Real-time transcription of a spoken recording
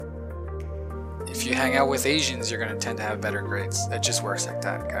if you hang out with Asians, you're gonna tend to have better grades. It just works like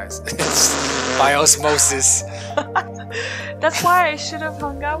that, guys. It's by osmosis. That's why I should have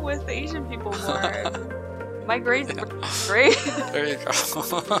hung out with Asian people more. My grades were great. There you go.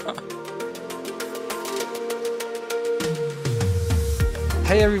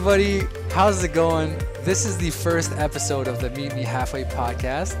 Hey everybody, how's it going? This is the first episode of the Meet Me Halfway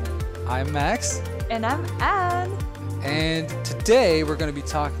podcast. I'm Max. And I'm Anne. And today we're going to be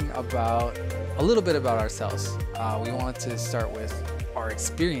talking about a little bit about ourselves. We wanted to start with our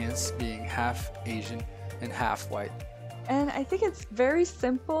experience being half Asian and half white. And I think it's very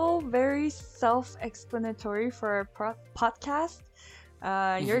simple, very self-explanatory for our podcast.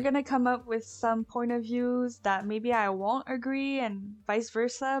 You're going to come up with some point of views that maybe I won't agree and vice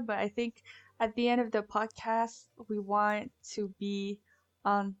versa. But I think at the end of the podcast, we want to be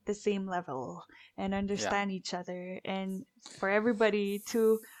on the same level and understand each other, and for everybody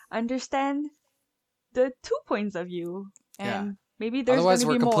to understand the 2 points of view, and maybe there's otherwise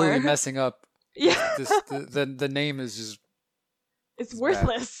going to be we're completely more. messing up. Yeah, the name is just it's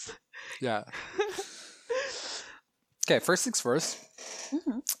worthless. Bad. Yeah. Okay, first things first.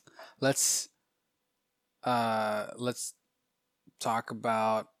 Mm-hmm. Let's talk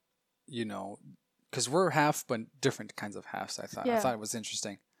about, because we're half, but different kinds of halves. I thought it was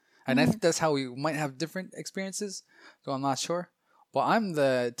interesting, and I think that's how we might have different experiences. So I'm not sure. Well, I'm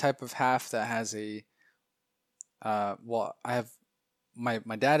the type of half that has a. I have my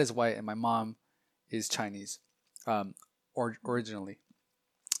dad is white and my mom is Chinese, originally.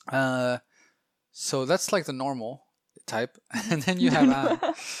 So that's like the normal type, and then you have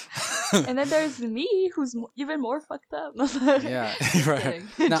and then there's me, who's even more fucked up. Yeah, right.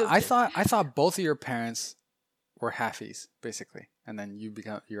 Now I thought both of your parents were halfies, basically, and then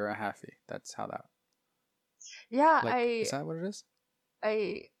you're a halfie. That's how that. Yeah, is that what it is?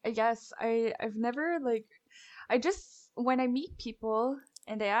 I guess I've never I just, when I meet people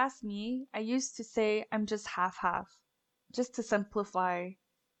and they ask me, I used to say I'm just half, just to simplify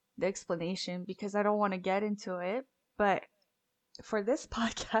the explanation because I don't want to get into it. But for this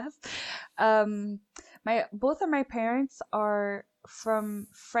podcast, both of my parents are from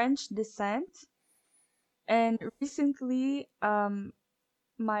French descent, and recently,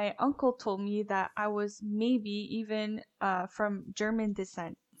 my uncle told me that I was maybe even from German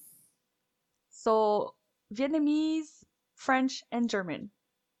descent. So Vietnamese, French, and German.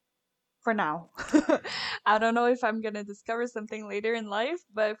 For now. I don't know if I'm gonna discover something later in life,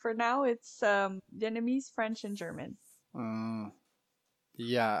 but for now it's Vietnamese, French, and German.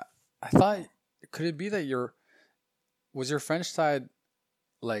 Yeah, I thought, could it be that was your French side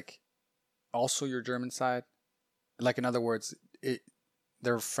like also your German side? Like, in other words,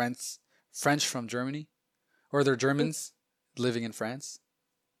 they're French from Germany, or they're Germans living in France?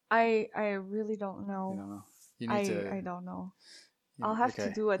 I really don't know. You don't know. You need to. I don't know. I'll have to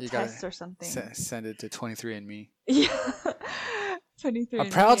do a test or something. Send it to 23andMe. Yeah. 23andMe.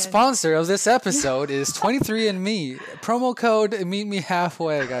 A proud sponsor of this episode is 23andMe. Promo code Meet Me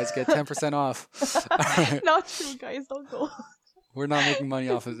Halfway, guys. Get 10% off. Right. Not true, guys. Don't go. We're not making money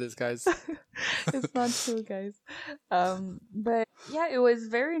off of this, guys. It's not true, guys. But yeah, it was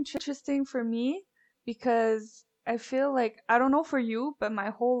very interesting for me because I feel like, I don't know for you, but my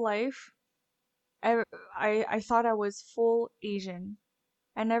whole life, I thought I was full Asian.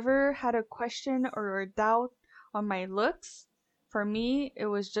 I never had a question or a doubt on my looks. For me, it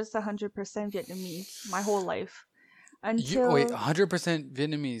was just 100% Vietnamese my whole life. Until 100%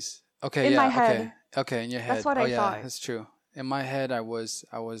 Vietnamese. Okay, in my head. Okay, in your head. That's what I thought. That's true. In my head, I was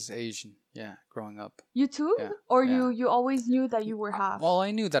Asian. Yeah, growing up. You too? Yeah, or you always knew that you were half? Well,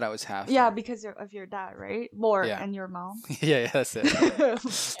 I knew that I was half. Yeah, because of your dad, right? More and your mom. yeah, that's it.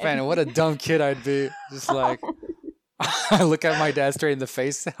 Man, what a dumb kid I'd be. Just like, I look at my dad straight in the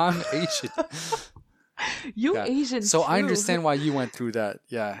face. I'm Asian. Asian. So too. I understand why you went through that.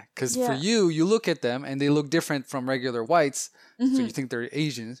 Yeah, because for you look at them and they look different from regular whites. Mm-hmm. So you think they're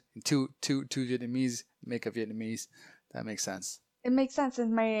Asians. And two Vietnamese make a Vietnamese. That makes sense. It makes sense,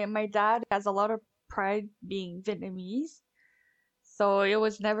 and my dad has a lot of pride being Vietnamese, so it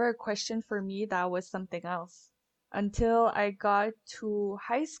was never a question for me that was something else until I got to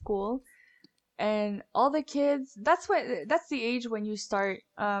high school, and all the kids. That's the age when you start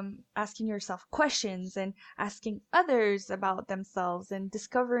asking yourself questions and asking others about themselves and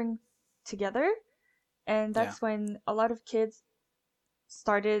discovering together, and that's when a lot of kids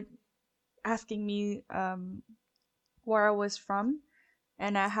started asking me where I was from,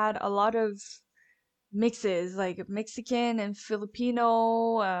 and I had a lot of mixes, like Mexican and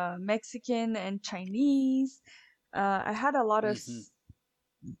Filipino, Mexican and Chinese. I had a lot of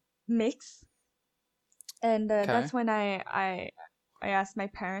mix, And Okay. that's when I asked my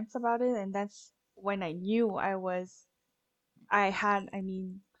parents about it, and that's when I knew I had, I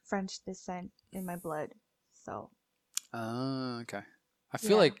mean, French descent in my blood. So Okay. I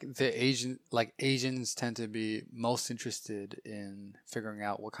feel yeah. like Asians tend to be most interested in figuring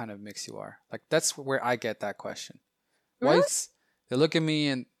out what kind of mix you are. Like that's where I get that question. Really? Whites, they look at me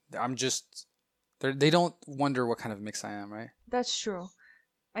and I'm just they don't wonder what kind of mix I am, right? That's true.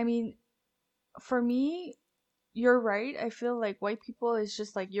 I mean, for me, you're right. I feel like white people is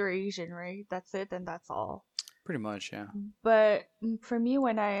just like you're Asian, right? That's it and that's all. Pretty much, yeah. But for me,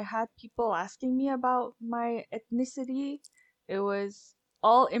 when I had people asking me about my ethnicity, it was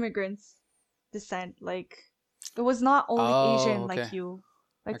all immigrants descent. Like, it was not only Oh, Asian like okay. you.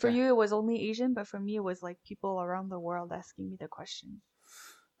 Like, for Okay. you, it was only Asian, but for me, it was like people around the world asking me the question.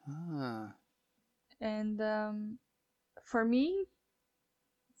 Ah. And for me,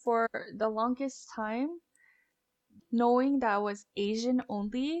 for the longest time, knowing that I was Asian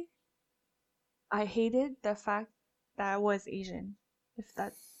only, I hated the fact that I was Asian, if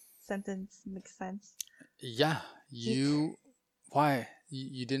that sentence makes sense. Yeah, Be- you why?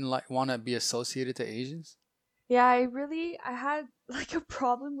 You didn't like want to be associated to Asians? yeah, I had like a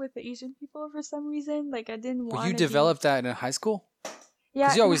problem with the Asian people for some reason. Like I didn't But want you to be. developed that in high school? Because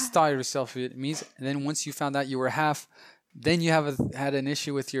Yeah, you always thought yourself Vietnamese, and then once you found out you were half, then you had an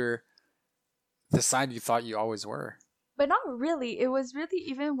issue with the side you thought you always were. but not really. It was really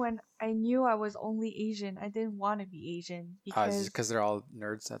even when I knew I was only Asian, I didn't want to be Asian Is it because because they're all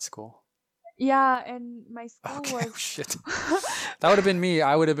nerds at school? yeah, and my school Okay, oh was shit. That would have been me.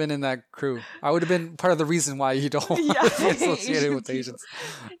 I would have been in that crew. I would have been part of the reason why you don't want yeah, to be associated Asian with people. Asians.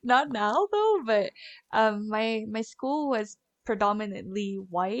 Not now though, but my school was predominantly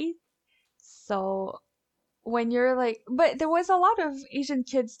white. So when you're like, but there was a lot of Asian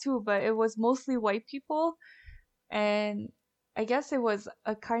kids too, but it was mostly white people. And I guess it was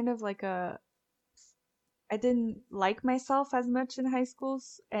a kind of like I didn't like myself as much in high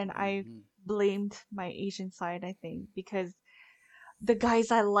schools, and I Hmm. blamed my Asian side, I think, because the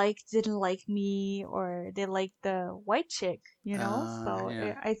guys I liked didn't like me, or they liked the white chick, you know? So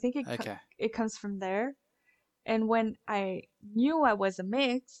Yeah. I think Okay. it comes from there. And when I knew I was a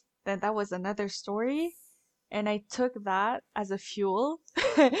mix, then that was another story. And I took that as a fuel.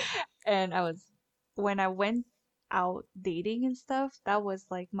 And when I went out dating and stuff, that was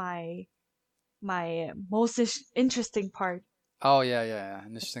like my most interesting part Oh yeah, yeah, yeah.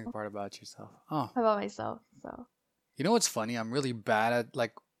 An interesting part about yourself. Oh, about myself. So, you know what's funny? I'm really bad at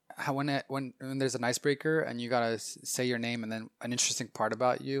like how when there's an icebreaker and you gotta say your name and then an interesting part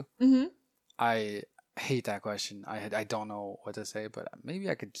about you. hmm I hate that question. I don't know what to say, but maybe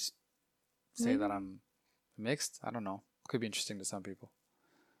I could just say that maybe, I'm mixed. I don't know. Could be interesting to some people.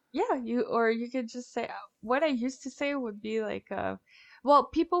 yeah, you could just say what I used to say would be like, well,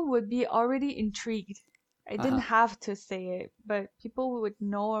 people would be already intrigued. I Uh didn't huh. have to say it, but people would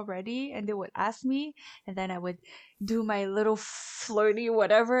know already, and they would ask me, and then I would do my little flirty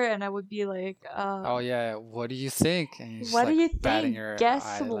whatever, and I would be like, Oh yeah. What do you think? And you're just what do like you batting think? your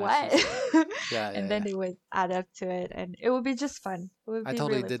Guess what? eyelashes. Yeah, And yeah, then yeah. they would add up to it, and it would be just fun. It would I be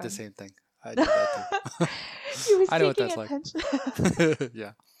totally really did the fun. same thing. I did that too. He was I know what seeking that's like. attention.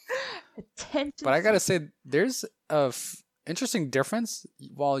 Yeah. Attention But I gotta seeking. say, there's a interesting difference.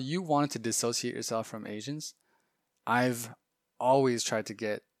 While you wanted to dissociate yourself from Asians, I've always tried to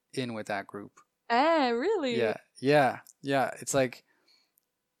get in with that group. Really? Yeah, yeah, yeah. It's like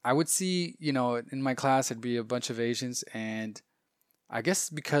I would see, in my class, it'd be a bunch of Asians, and I guess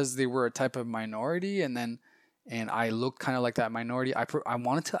because they were a type of minority, and I looked kind of like that minority. I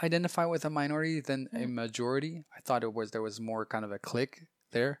wanted to identify with a minority than a majority. I thought there was more kind of a clique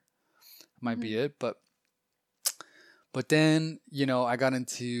there. Might Mm-hmm. be it, but then I got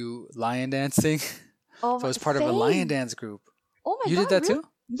into lion dancing, Oh so I my, was part of a lion same. dance group. Oh my You did God, that really? too?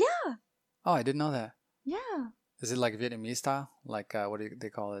 Yeah, Oh, I didn't know that. yeah. Is it like Vietnamese style? Like what do they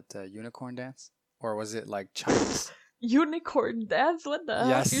call it? Unicorn dance? Or was it like Chinese? Unicorn dance? What the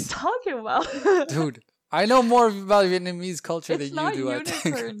heck are you Yes, talking about? dude. I know more about Vietnamese culture It's than you not do, I think.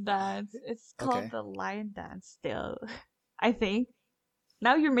 unicorn dance. It's called Okay. the lion dance still. I think.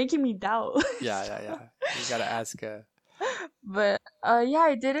 Now you're making me doubt. Yeah, yeah, yeah. You gotta ask. But yeah,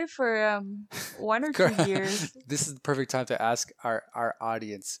 I did it for 1 or 2 years. This is the perfect time to ask our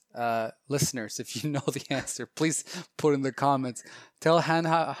audience, listeners, if you know the answer, please put in the comments. Tell Han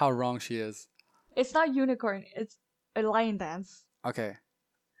how wrong she is. It's not unicorn, it's a lion dance. Okay.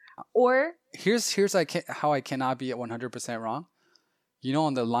 Or Here's how I cannot be at 100% wrong.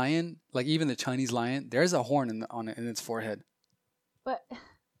 On the lion, like even the Chinese lion, there's a horn in its forehead. but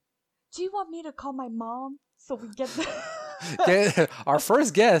do you want me to call my mom so we get the Our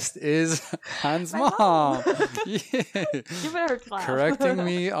first guest is Han's my mom. Yeah. Give it her clap. Correcting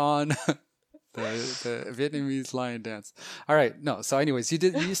me on the Vietnamese lion dance. All right, no. So, anyways, you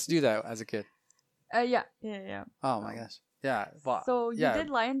used to do that as a kid. Yeah. Oh my gosh. Yeah. Well, So you yeah. did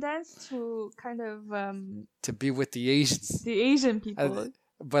lion dance to kind of To be with the Asians. the Asian people.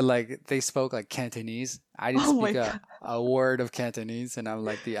 But like they spoke like Cantonese. I didn't speak a word of Cantonese, and I'm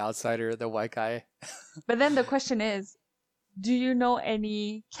like the outsider, the white guy. But then the question is, do you know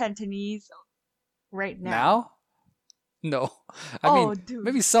any Cantonese right now? No. I mean, dude.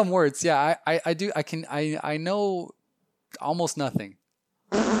 maybe some words. Yeah, I do. I know almost nothing.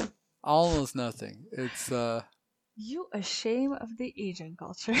 Almost nothing. It's You ashamed of the Asian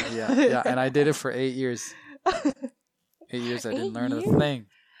culture. yeah, and I did it for 8 years. 8 years I didn't learn a thing.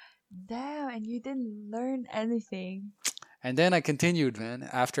 Damn, and you didn't learn anything. And then I continued, man.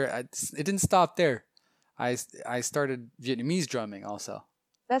 It didn't stop there. I started Vietnamese drumming also.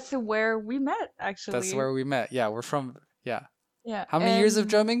 That's where we met, actually. That's where we met. Yeah, we're from. Yeah. Yeah. How many years of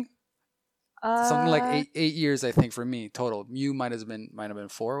drumming? Something like 8 years, I think, for me total. You might have been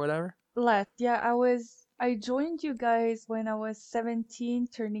 4 or whatever. Left. Yeah, I joined you guys when I was 17,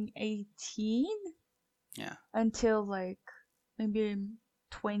 turning 18. Yeah. Until like maybe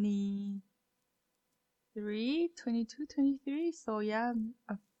 22, 23. So yeah,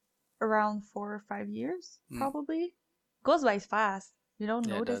 around 4 or 5 years probably. Goes by fast. You don't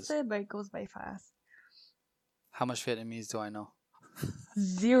notice it, but it goes by fast. How much Vietnamese do I know?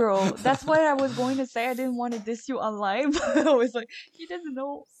 0. That's what I was going to say. I didn't want to diss you online, but I was like, he doesn't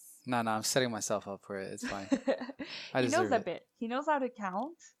know. No, I'm setting myself up for it. It's fine. He knows a bit. He knows how to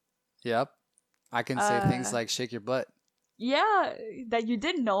count. Yep. I can say things like shake your butt. Yeah, that you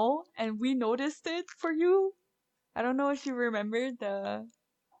didn't know, and we noticed it for you. I don't know if you remember the...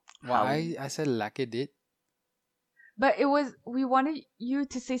 Well, I said like it did. But we wanted you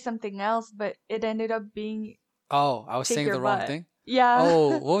to say something else, but it ended up being... Oh, I was saying the wrong thing? Yeah.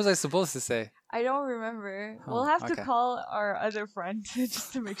 Oh, what was I supposed to say? I don't remember. We'll have to call our other friend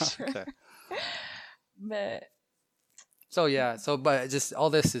just to make sure. Okay. But... So yeah, but just all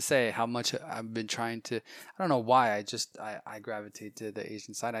this to say how much I've been trying to, I don't know why, I gravitate to the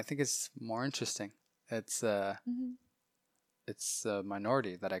Asian side. I think it's more interesting. It's it's a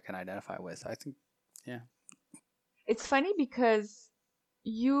minority that I can identify with. I think, yeah. It's funny because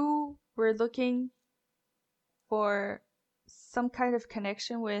you were looking for some kind of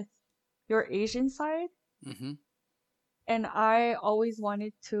connection with your Asian side. Mm-hmm. And I always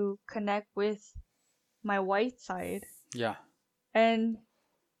wanted to connect with my white side. Yeah. And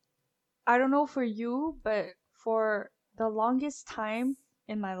I don't know for you, but for the longest time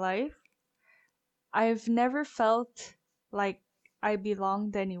in my life, I've never felt like I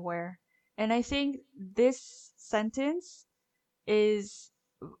belonged anywhere. And I think this sentence is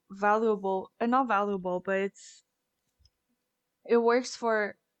valuable, not valuable, but it works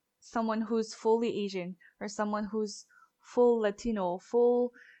for someone who's fully Asian or someone who's full Latino,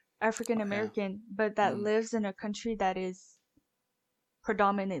 full African American, but that lives in a country that is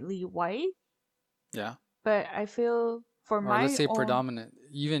predominantly white. Yeah. But I feel let's say predominant,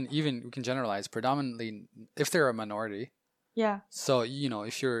 even we can generalize predominantly if they're a minority. Yeah. So,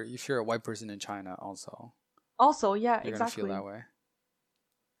 if you're a white person in China also. Also, yeah, you're exactly. You're going to feel that way.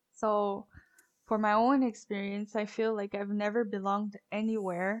 So, for my own experience, I feel like I've never belonged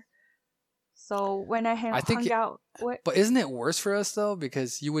anywhere. So when I hung out... But isn't it worse for us, though?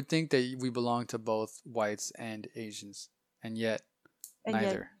 Because you would think that we belong to both whites and Asians, and yet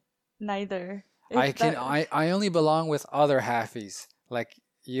neither. Neither. I only belong with other halfies, like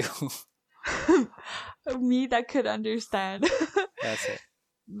you. Me that could understand. That's it.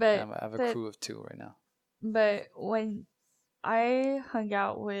 But I have a crew of 2 right now. But when I hung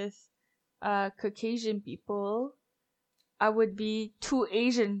out with Caucasian people, I would be too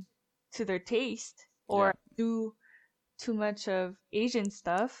Asian to their taste or do too much of Asian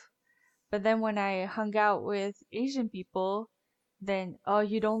stuff. But then when I hung out with Asian people, then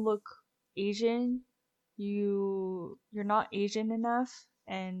you don't look Asian, you're not Asian enough.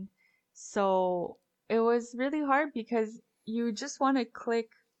 And so it was really hard because you just want to click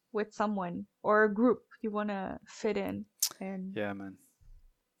with someone or a group, you want to fit in. And yeah, man,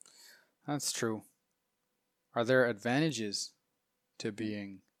 that's true. Are there advantages to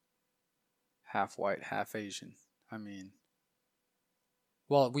being half white, half Asian? I mean,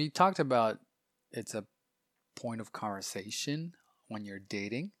 well, we talked about it's a point of conversation when you're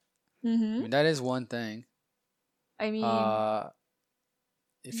dating. Mm-hmm. I mean, that is one thing. I mean,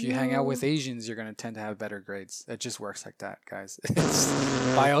 if you hang out with Asians, you're gonna tend to have better grades. It just works like that, guys. It's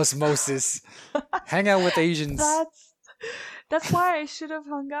by osmosis. Hang out with Asians. That's why I should have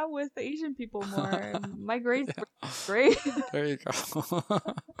hung out with Asian people more. My grades were great. There you go.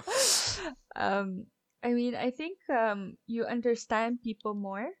 I mean, I think you understand people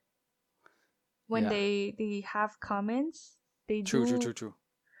more when they have comments. They True.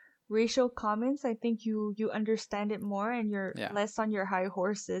 racial comments. I think you understand it more, and you're less on your high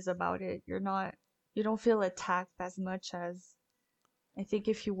horses about it. You don't feel attacked as much as I think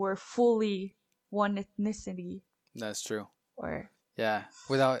if you were fully one ethnicity. That's true. Or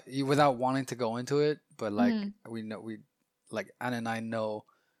without wanting to go into it, but like we like Anna and I know,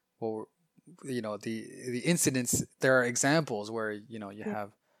 well, you know, the incidents. There are examples where you know you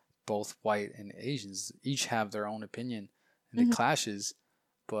have both white and Asians each have their own opinion, and it clashes.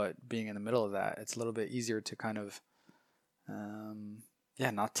 But being in the middle of that, it's a little bit easier to kind of,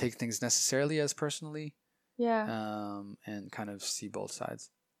 not take things necessarily as personally. Yeah. And kind of see both sides.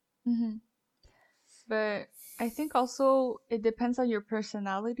 But I think also it depends on your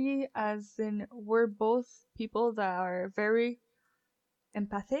personality, as in we're both people that are very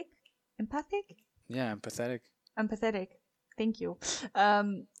empathic. Yeah, empathetic. Thank you.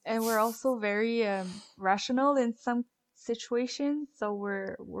 And we're also very rational in some situations, so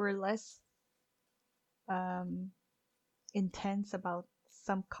we're less intense about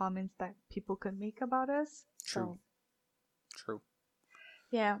some comments that people could make about us. True.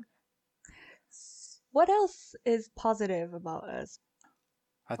 Yeah. What else is positive about us?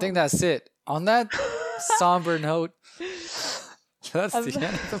 I think that's it. On that somber note, that's the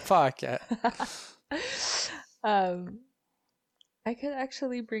end of the podcast. I could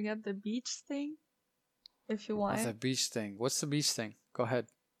actually bring up the beach thing if you want. The beach thing. What's the beach thing? Go ahead.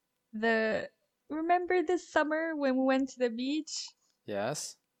 Remember this summer when we went to the beach?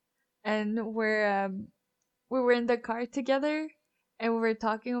 Yes. And we were in the car together, and we were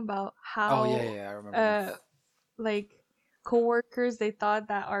talking about how I remember. Like coworkers, they thought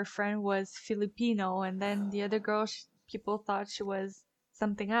that our friend was Filipino, and then the other girl, people thought she was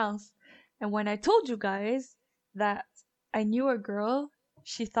something else. And when I told you guys that I knew a girl,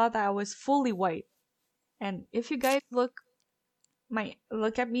 she thought that I was fully white. And if you guys look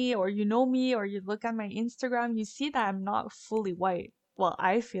at me, or you know me, or you look at my Instagram, you see that I'm not fully white. Well,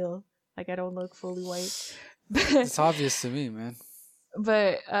 I feel like I don't look fully white. It's obvious to me, man.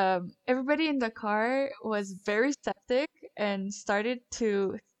 But everybody in the car was very skeptic and started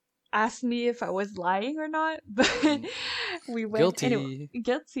to ask me if I was lying or not. But we went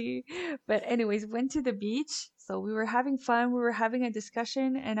guilty. But anyways, went to the beach. So we were having fun. We were having a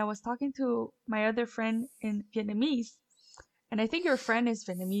discussion, and I was talking to my other friend in Vietnamese. And I think your friend is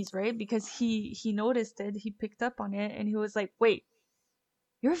Vietnamese, right? Because he noticed it. He picked up on it, and he was like, "Wait,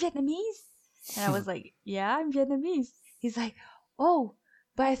 you're Vietnamese?" And I was like, "Yeah, I'm Vietnamese." He's like, "Oh,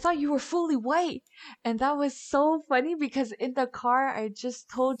 but I thought you were fully white." And that was so funny because in the car, I just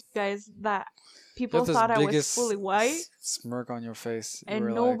told you guys that people thought I was fully white. Smirk on your face. And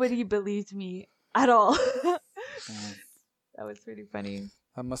nobody believed me at all. That was pretty funny.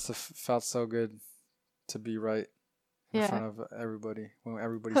 That must have felt so good to be right in front of everybody when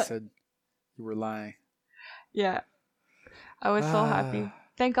everybody said you were lying. Yeah. I was so happy.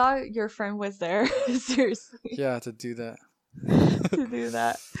 Thank God your friend was there. Seriously. Yeah, to do that. To do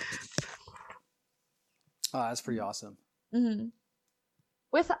that. Oh, that's pretty awesome. Mm-hmm.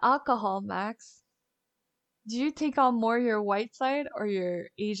 With alcohol, Max, do you take on more your white side or your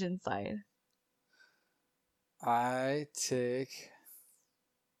Asian side? I take,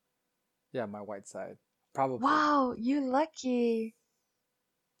 my white side. Probably. Wow, you lucky.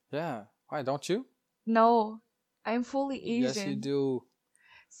 Yeah. Why, don't you? No, I'm fully Asian. Yes, you do.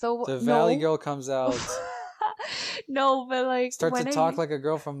 So the Valley girl comes out. No, but like start to talk like a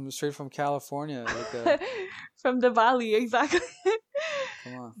girl straight from California, from the Valley, exactly.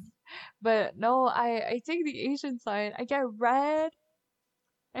 Come on. But no, I take the Asian side. I get red,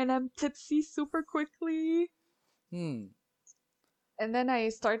 and I'm tipsy super quickly. And then I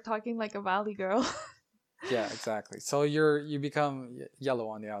start talking like a Valley girl. Yeah, exactly. So you become yellow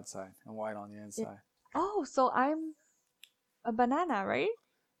on the outside and white on the inside. Oh, so I'm a banana, right?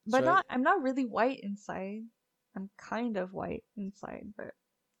 But I'm not really white inside. I'm kind of white inside, but...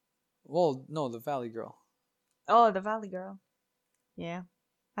 Well, no, the Valley girl. Oh, the Valley girl. Yeah.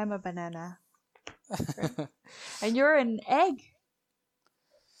 I'm a banana. Right? And you're an egg.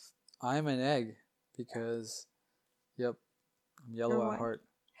 I'm an egg because, I'm yellow at heart.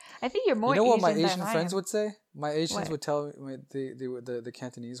 I think you're more Asian. You know what my Asian Asian friends would say? My Asians would tell me, the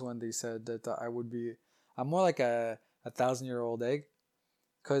Cantonese one, they said that I'm more like a 1,000-year-old egg.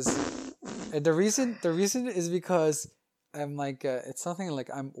 because the reason is because I'm like it's something like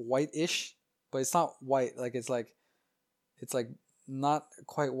I'm white-ish, but it's not white. Like it's like not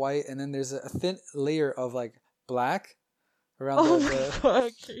quite white, and then there's a thin layer of like black around the.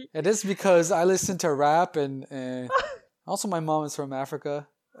 Okay. It is because I listen to rap and also my mom is from Africa.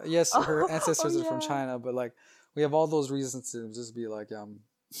 Yes, her ancestors are from China, but like we have all those reasons to just be like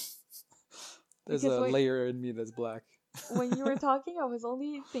there's a layer in me that's black. When you were talking, I was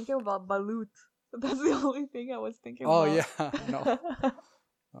only thinking about balut. That's the only thing I was thinking about. Oh yeah, no.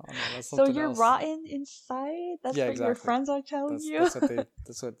 No, that's so you're else. rotten inside? That's what your friends are telling you?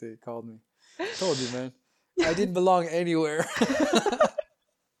 That's what they called me. I told you, man. I didn't belong anywhere.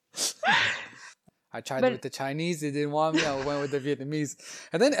 I tried with the Chinese. They didn't want me. I went with the Vietnamese.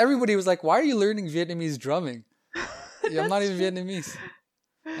 And then everybody was like, why are you learning Vietnamese drumming? I'm not even Vietnamese.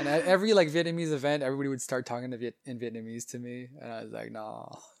 And at every like Vietnamese event, everybody would start talking in Vietnamese to me. And I was like,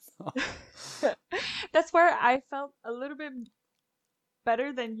 no. That's where I felt a little bit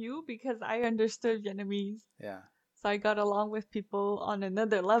better than you because I understood Vietnamese. Yeah. So I got along with people on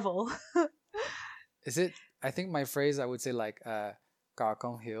another level. Is it? I think my phrase I would say like "Có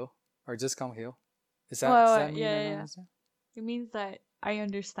không hiểu" or just "Không hiểu." Does that mean I understand? It means that I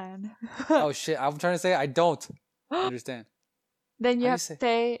understand. Oh shit! I'm trying to say I don't understand. Then you have to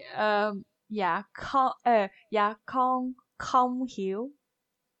say con không hiểu.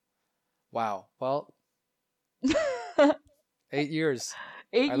 Wow. Well, 8 years.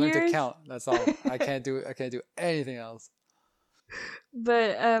 8 years. I learned to count. That's all. I can't do anything else.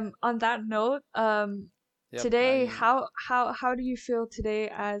 But on that note, today, how do you feel today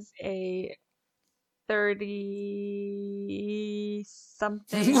as a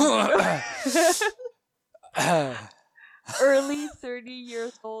 30-something, early 30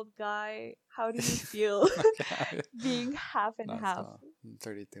 years old guy? How do you feel being half and half? I'm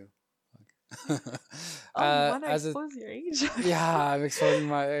 32. You want to expose your age? Yeah, I'm exposing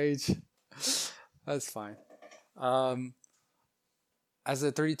my age. That's fine. As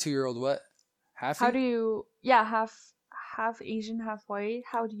a 32-year-old, what? Half? How do you? Yeah, half Asian, half white.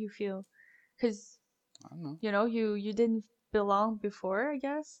 How do you feel? Because I don't know. You know, you didn't belong before, I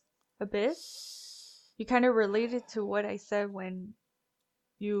guess, a bit. You kind of related to what I said when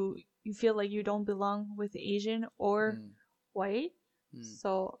you feel like you don't belong with Asian or white.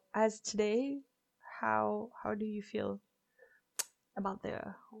 So as today, how do you feel about the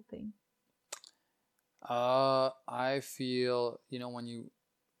whole thing? I feel, when you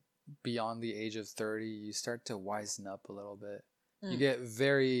beyond the age of 30, you start to wisen up a little bit. You get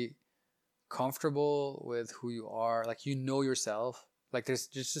very comfortable with who you are. Like, yourself. Like, there's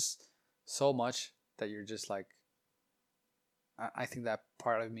just so much that you're just like, I think that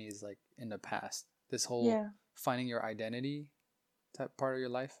part of me is like in the past. This whole finding your identity type part of your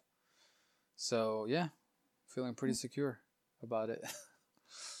life. So yeah, feeling pretty secure about it.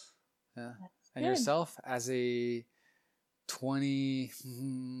 Yeah. And yourself as a 20,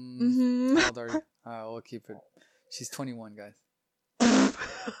 how old are you? We'll keep it. She's 21, guys.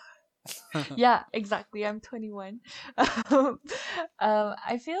 Yeah, exactly. I'm 21. I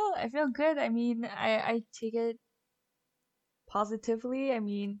feel good. I mean, I take it positively. I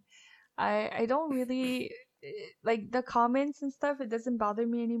mean, I don't really like the comments and stuff. It doesn't bother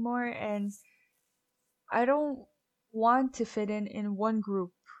me anymore, and I don't want to fit in one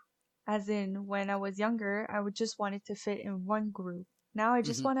group. As in, when I was younger, I would just wanted to fit in one group. Now I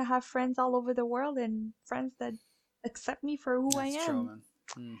just want to have friends all over the world and friends that accept me for who I am. True, man.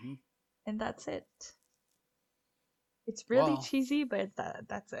 Mm-hmm. And that's it. It's really cheesy, but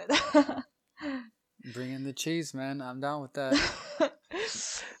that's it. Bring in the cheese, man. I'm down with that.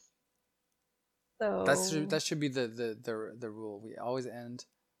 So that should be the rule. We always end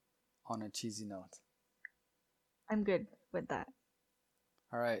on a cheesy note. I'm good with that.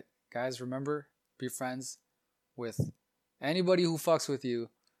 All right, guys. Remember, be friends with anybody who fucks with you.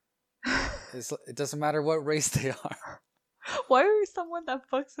 It doesn't matter what race they are. Why are someone that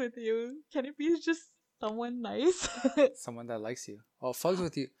fucks with you? Can it be just someone nice? Someone that likes you. Oh, fucks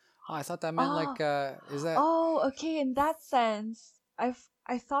with you. Oh, I thought that meant is that? Oh, okay. In that sense, I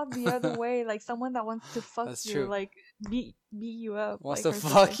thought the other way, like someone that wants to fuck That's you, true. Like beat you up. Wants like, to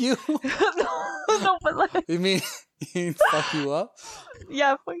fuck you? no, but like You mean fuck you up?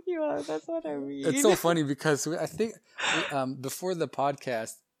 Yeah, fuck you up. That's what I mean. It's so funny because I think before the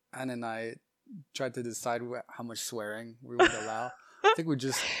podcast, Anne and I tried to decide how much swearing we would allow. I think we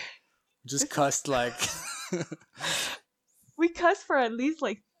just cussed like we cussed for at least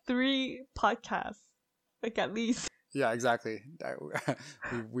like 3 podcasts, like at least. Yeah, exactly.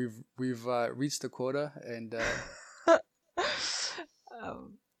 We've reached the quota, and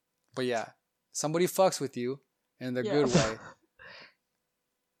Um, But yeah, somebody fucks with you in the yeah. good way.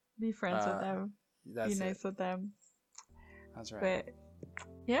 Be friends with them. That's Be nice with them. That's right. But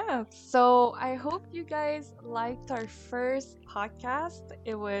yeah, so I hope you guys liked our first podcast.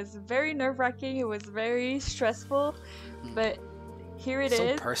 It was very nerve-wracking. It was very stressful, but here it is.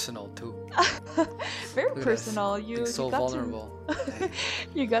 So personal too. Very personal. You so got vulnerable.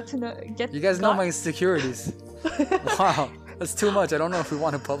 you got to know. You guys know my insecurities. Wow, that's too much. I don't know if we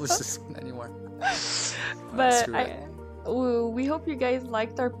want to publish this one anymore. But we hope you guys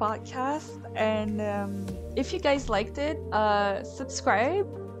liked our podcast, and if you guys liked it, subscribe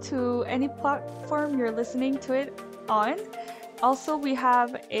to any platform you're listening to it on. Also, we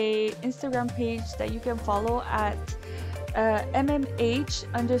have a Instagram page that you can follow at mmh_podcast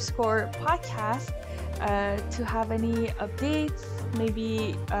to have any updates.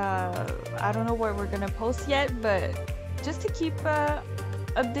 Maybe I don't know what we're gonna post yet, but just to keep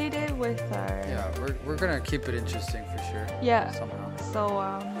updated with our... Yeah, we're gonna keep it interesting for sure. Yeah. Somehow. So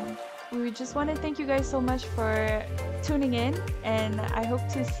we just want to thank you guys so much for tuning in, and I hope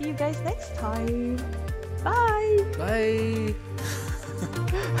to see you guys next time. Bye. Bye.